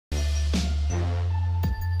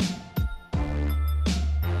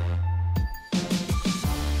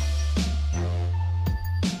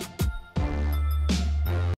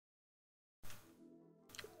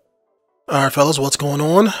Alright fellas, what's going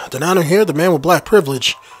on? Denonu here, the man with black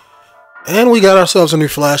privilege. And we got ourselves a new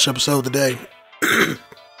Flash episode today.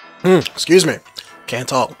 Excuse me. Can't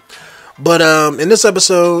talk. But in this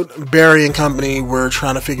episode, Barry and company were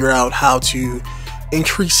trying to figure out how to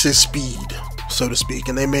increase his speed, so to speak.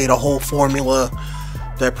 And they made a whole formula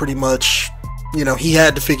that pretty much, you know, he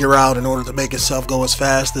had to figure out in order to make himself go as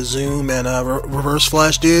fast as Zoom and Reverse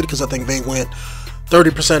Flash did. Because I think they went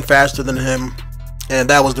 30% faster than him. And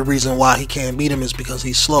that was the reason why he can't beat him, is because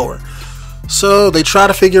he's slower. So they try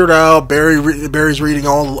to figure it out. Barry's reading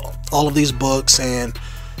all of these books, and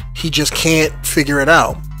he just can't figure it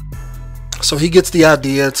out. So he gets the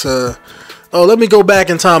idea to, oh, let me go back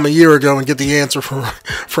in time a year ago and get the answer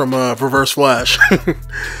from Reverse Flash.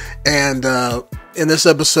 And in this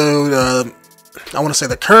episode, I want to say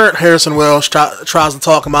the current Harrison Wells tries to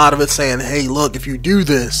talk him out of it, saying, hey, look, if you do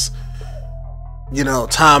this, you know,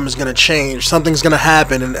 time is going to change. Something's going to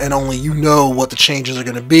happen, and only you know what the changes are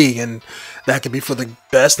going to be. And that could be for the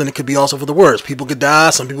best, and it could be also for the worst. People could die,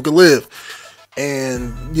 some people could live.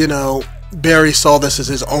 And, you know, Barry saw this as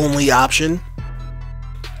his only option.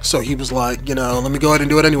 So he was like, you know, let me go ahead and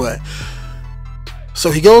do it anyway.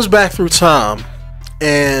 So he goes back through time,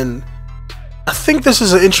 and I think this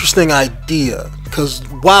is an interesting idea, because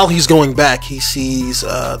while he's going back, he sees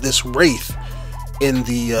this wraith in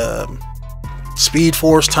the Speed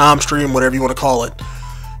Force, time stream, whatever you want to call it.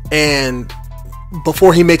 And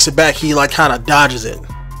before he makes it back, he like kind of dodges it,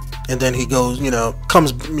 and then he goes,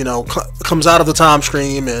 comes out of the time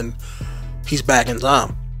stream, and he's back in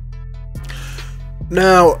time.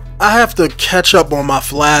 Now I have to catch up on my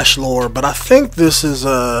Flash lore, but I think this is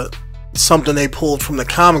something they pulled from the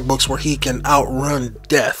comic books, where he can outrun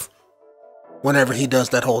death whenever he does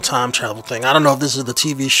that whole time travel thing. I don't know if this is the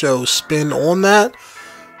TV show spin on that,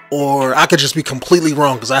 or I could just be completely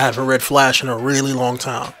wrong, because I haven't read Flash in a really long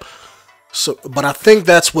time. So, but I think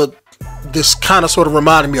that's what this kind of sort of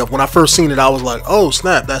reminded me of. When I first seen it, I was like, oh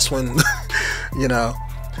snap, that's when, you know.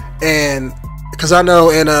 And because I know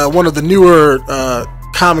in one of the newer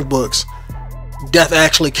comic books, Death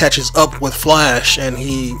actually catches up with Flash, and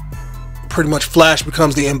he pretty much, Flash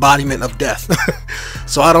becomes the embodiment of Death.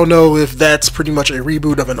 So I don't know if that's pretty much a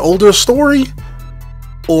reboot of an older story,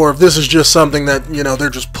 or if this is just something that, you know,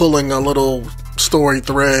 they're just pulling a little story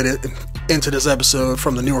thread into this episode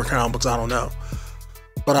from the newer comic books. I don't know.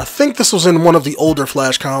 But I think this was in one of the older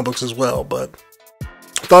Flash comic books as well, but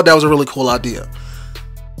I thought that was a really cool idea.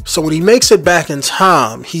 So when he makes it back in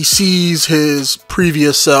time, he sees his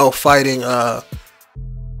previous self fighting, I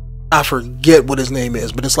forget what his name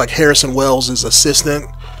is, but it's like Harrison Wells' assistant.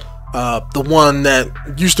 The one that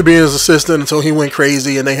used to be his assistant until he went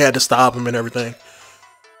crazy and they had to stop him and everything.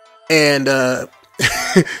 And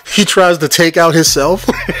he tries to take out himself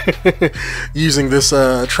using this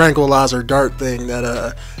tranquilizer dart thing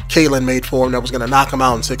that Caitlin made for him that was going to knock him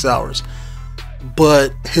out in 6 hours.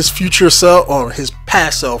 But his future self, or his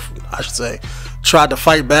past self, I should say, tried to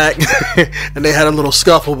fight back, and they had a little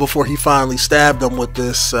scuffle before he finally stabbed him with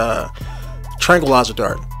this tranquilizer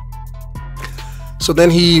dart. So then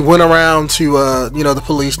he went around to the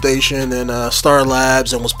police station and Star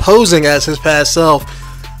Labs, and was posing as his past self,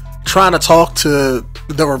 trying to talk to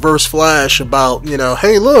the Reverse Flash about,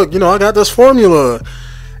 hey, look, I got this formula,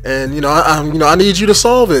 and I need you to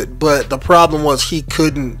solve it. But the problem was he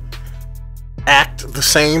couldn't act the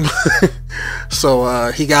same.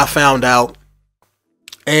 So he got found out,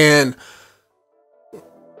 and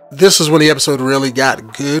this is when the episode really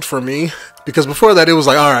got good for me, because before that it was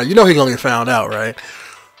like, all right, he gonna get found out, right?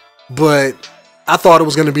 But I thought it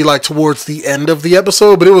was going to be like towards the end of the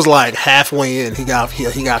episode, but it was like halfway in he got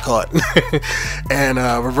caught. And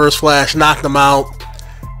Reverse Flash knocked him out,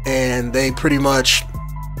 and they pretty much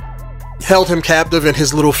held him captive in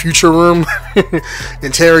his little future room,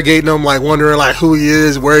 interrogating him, like wondering like who he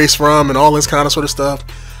is, where he's from, and all this kind of sort of stuff.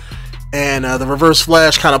 And the Reverse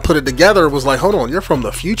Flash kind of put it together, was like, hold on, you're from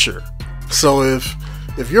the future. So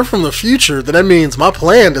if you're from the future, then that means my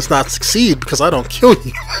plan does not succeed, because I don't kill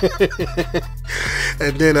you.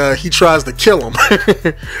 And then he tries to kill him.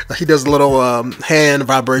 He does a little hand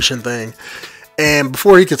vibration thing. And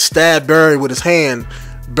before he could stab Barry with his hand,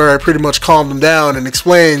 Barry pretty much calmed him down and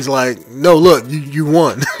explains like, no, look, you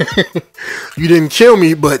won. You didn't kill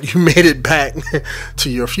me, but you made it back to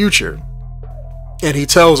your future. And he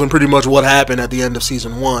tells him pretty much what happened at the end of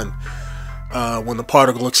season 1. When the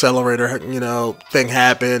particle accelerator, thing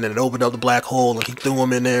happened, and it opened up the black hole, and he threw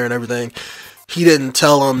him in there and everything. He didn't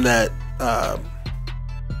tell him that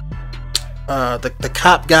the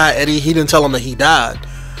cop guy, Eddie, he didn't tell him that he died,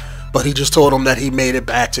 but he just told him that he made it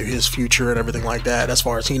back to his future and everything like that, as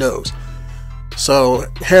far as he knows. So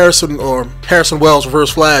Harrison Wells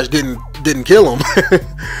Reverse Flash didn't kill him.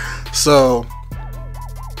 So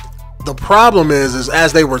the problem is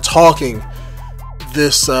as they were talking,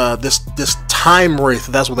 this time wraith,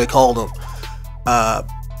 that's what they called him,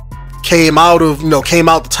 came out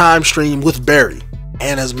the time stream with Barry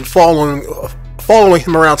and has been following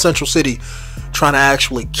him around Central City, trying to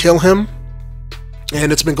actually kill him.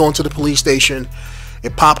 And it's been going to the police station.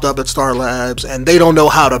 It popped up at Star Labs, and they don't know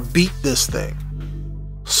how to beat this thing.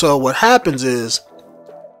 So what happens is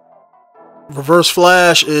Reverse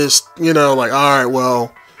Flash is, like, all right,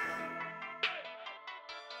 well,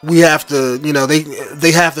 we have to,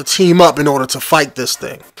 they have to team up in order to fight this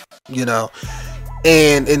thing,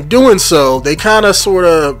 and in doing so, they kind of sort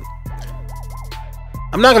of,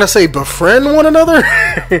 I'm not going to say befriend one another,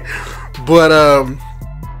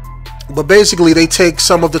 but basically they take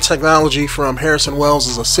some of the technology from Harrison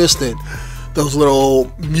Wells' assistant, those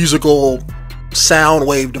little musical sound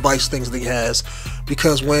wave device things that he has,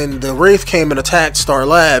 because when the Wraith came and attacked Star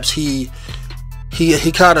Labs, he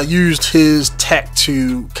kind of used his tech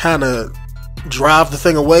to kind of drive the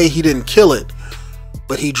thing away. He didn't kill it,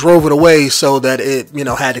 but he drove it away so that it,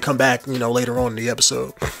 had to come back, later on in the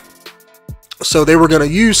episode. So they were going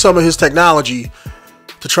to use some of his technology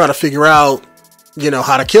to try to figure out,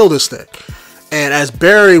 how to kill this thing. And as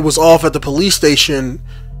Barry was off at the police station,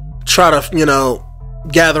 try to,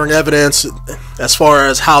 gathering evidence as far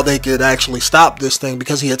as how they could actually stop this thing,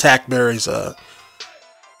 because he attacked Barry's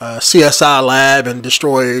CSI lab and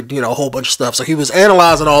destroyed, a whole bunch of stuff. So he was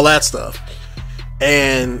analyzing all that stuff.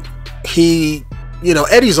 And he,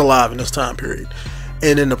 Eddie's alive in this time period.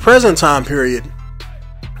 And in the present time period,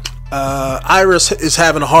 Iris is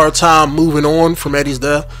having a hard time moving on from Eddie's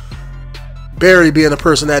death. Barry, being the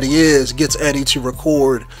person that he is, gets Eddie to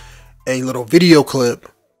record a little video clip,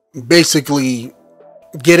 basically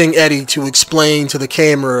getting Eddie to explain to the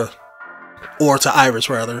camera, or to Iris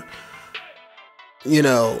rather,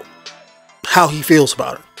 how he feels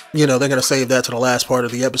about it. They're going to save that to the last part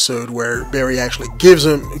of the episode, where Barry actually gives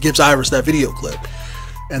Iris that video clip.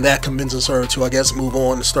 And that convinces her to, I guess, move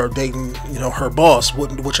on and start dating, her boss,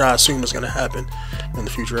 which I assume is going to happen in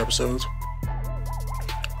the future episodes.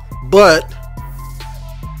 But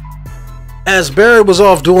as Barry was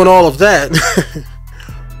off doing all of that,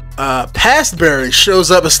 past Barry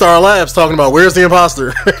shows up at Star Labs talking about, where's the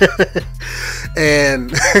imposter? and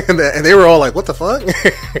they were all like, what the fuck?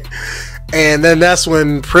 And then that's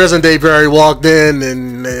when present day Barry walked in,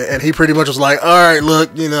 and he pretty much was like, all right, look,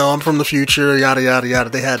 I'm from the future, yada yada yada.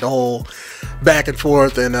 They had the whole back and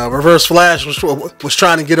forth, and Reverse Flash was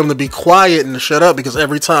trying to get him to be quiet and to shut up, because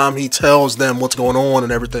every time he tells them what's going on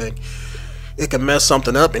and everything, it can mess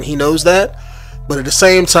something up, and he knows that. But at the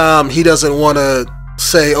same time, he doesn't want to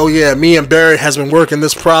say, oh yeah, me and Barry has been working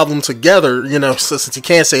this problem together, since he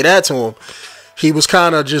can't say that to him. He was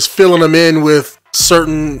kind of just filling him in with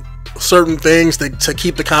certain things to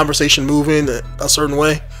keep the conversation moving a certain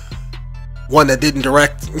way. One that didn't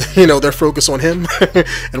direct, their focus on him,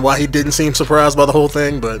 and why he didn't seem surprised by the whole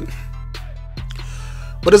thing. But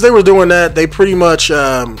as they were doing that, they pretty much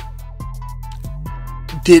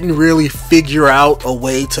didn't really figure out a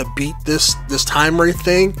way to beat this time wraith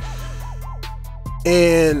thing.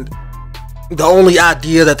 And the only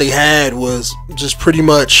idea that they had was just pretty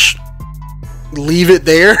much leave it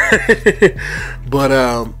there.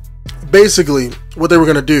 But basically what they were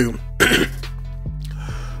going to do,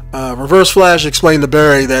 Reverse Flash explained to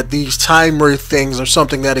Barry that these time wraith things are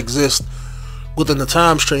something that exists within the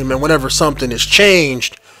time stream, and whenever something is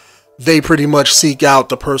changed, they pretty much seek out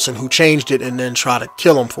the person who changed it and then try to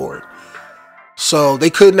kill him for it. So they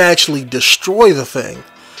couldn't actually destroy the thing.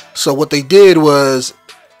 So what they did was,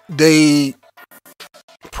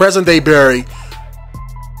 present day Barry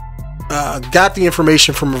got the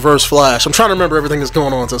information from Reverse Flash. I'm trying to remember everything that's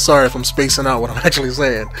going on, so sorry if I'm spacing out what I'm actually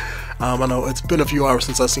saying. I know it's been a few hours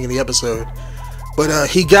since I've seen the episode. But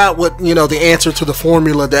he got the answer to the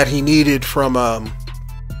formula that he needed from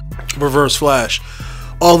Reverse Flash.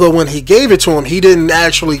 Although when he gave it to him, he didn't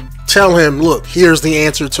actually tell him, look, here's the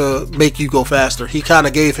answer to make you go faster. He kind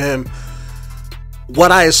of gave him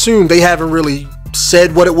what I assume, they haven't really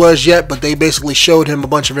said what it was yet, but they basically showed him a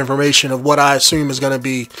bunch of information of what I assume is going to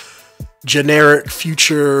be generic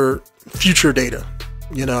future data,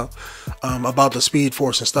 about the Speed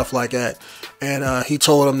Force and stuff like that. And he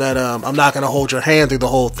told him that I'm not going to hold your hand through the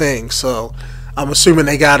whole thing. So I'm assuming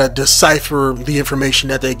they got to decipher the information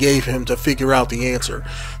that they gave him to figure out the answer.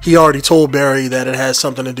 He already told Barry that it has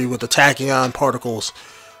something to do with the tachyon particles,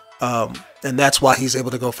 and that's why he's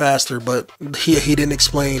able to go faster, but he didn't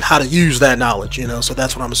explain how to use that knowledge, so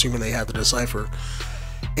that's what I'm assuming they had to decipher.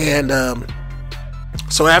 And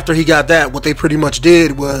So after he got that, what they pretty much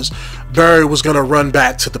did was Barry was going to run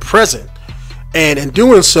back to the present. And in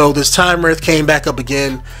doing so, this Time Wraith came back up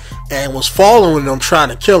again and was following him, trying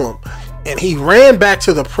to kill him. And he ran back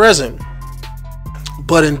to the present.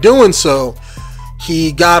 But in doing so,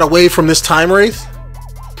 he got away from this Time Wraith.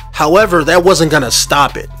 However, that wasn't going to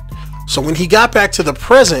stop it. So when he got back to the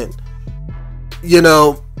present, you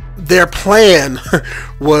know, their plan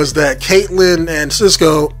was that Caitlyn and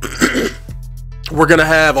Cisco were going to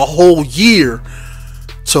have a whole year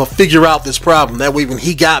to figure out this problem. That way, when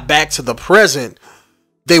he got back to the present,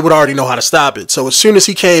 they would already know how to stop it. So as soon as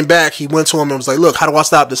he came back, he went to him and was like, look, how do I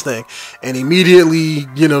stop this thing? And immediately,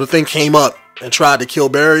 you know, the thing came up and tried to kill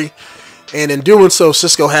Barry. And in doing so,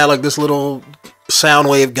 Cisco had like this little sound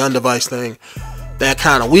wave gun device thing that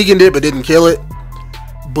kind of weakened it but didn't kill it.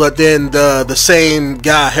 But then the same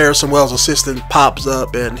guy, Harrison Wells' assistant, pops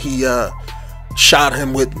up and he shot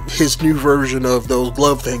him with his new version of those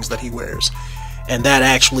glove things that he wears. And that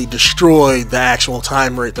actually destroyed the actual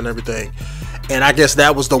Time Wraith and everything. And I guess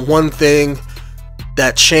that was the one thing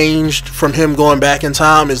that changed from him going back in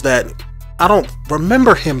time, is that I don't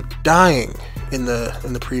remember him dying in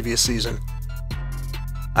the previous season.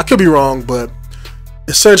 I could be wrong, but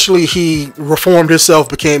essentially he reformed himself,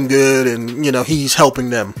 became good, and you know, he's helping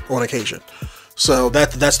them on occasion. So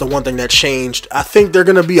that's the one thing that changed. I think there are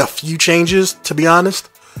going to be a few changes, to be honest.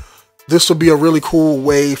 This will be a really cool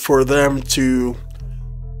way for them to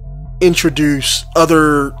introduce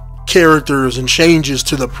other characters and changes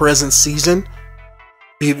to the present season,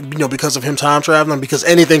 you know, because of him time traveling, because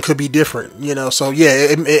anything could be different, you know. So yeah,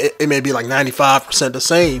 it may be like 95% the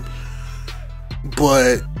same,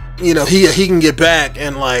 but you know, he can get back,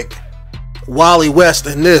 and like Wally West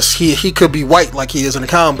in this, he could be white like he is in the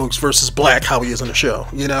comic books versus black how he is in the show,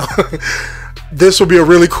 you know. This would be a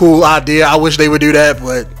really cool idea. I wish they would do that,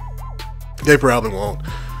 but they probably won't.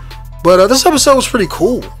 But this episode was pretty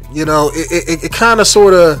cool, you know. It kind of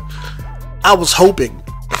sort of, I was hoping,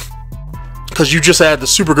 because you just had the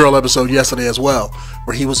Supergirl episode yesterday as well,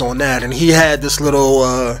 where he was on that, and he had this little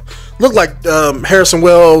looked like Harrison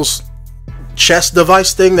Wells chest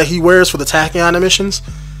device thing that he wears for the tachyon emissions,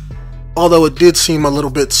 although it did seem a little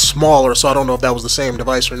bit smaller, so I don't know if that was the same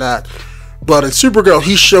device or not. But in Supergirl,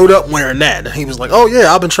 he showed up wearing that, and he was like, oh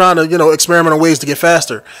yeah, I've been trying to, you know, experiment on ways to get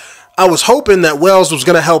faster. I was hoping that Wells was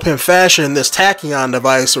going to help him fashion this tachyon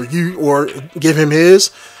device, or give him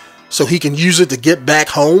his, so he can use it to get back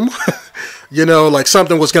home. You know, like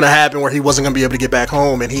something was going to happen where he wasn't going to be able to get back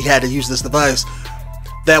home, and he had to use this device.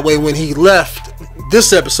 That way, when he left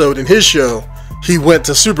this episode in his show, he went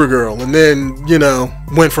to Supergirl, and then, you know,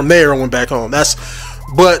 went from there and went back home.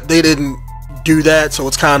 But they didn't do that, so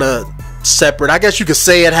it's kind of separate. I guess you could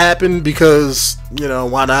say it happened because, you know,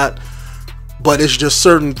 why not? But it's just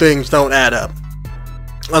certain things don't add up.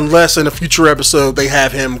 Unless in a future episode they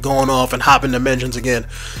have him going off and hopping dimensions again.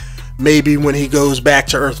 Maybe when he goes back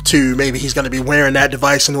to Earth 2, maybe he's going to be wearing that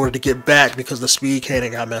device in order to get back because the speed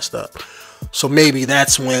cannon got messed up. So maybe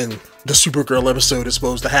that's when the Supergirl episode is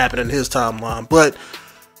supposed to happen in his timeline. But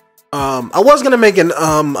I was going to make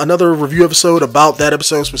another review episode about that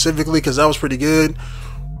episode specifically, because that was pretty good.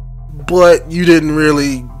 But you didn't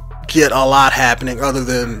really get a lot happening other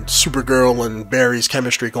than Supergirl and Barry's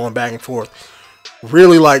chemistry going back and forth.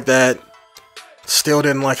 Really like that. Still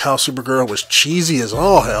didn't like how Supergirl was cheesy as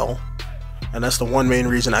all hell, and that's the one main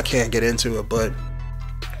reason I can't get into it. But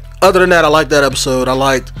other than that, I liked that episode. I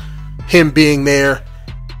liked him being there.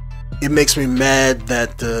 It makes me mad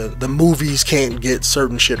that the movies can't get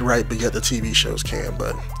certain shit right, but yet the TV shows can.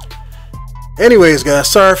 But anyways, guys,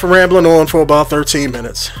 sorry for rambling on for about 13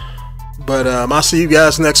 minutes. But I'll see you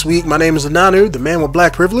guys next week. My name is Denonu, the man with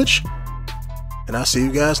black privilege. And I'll see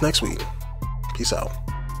you guys next week. Peace out.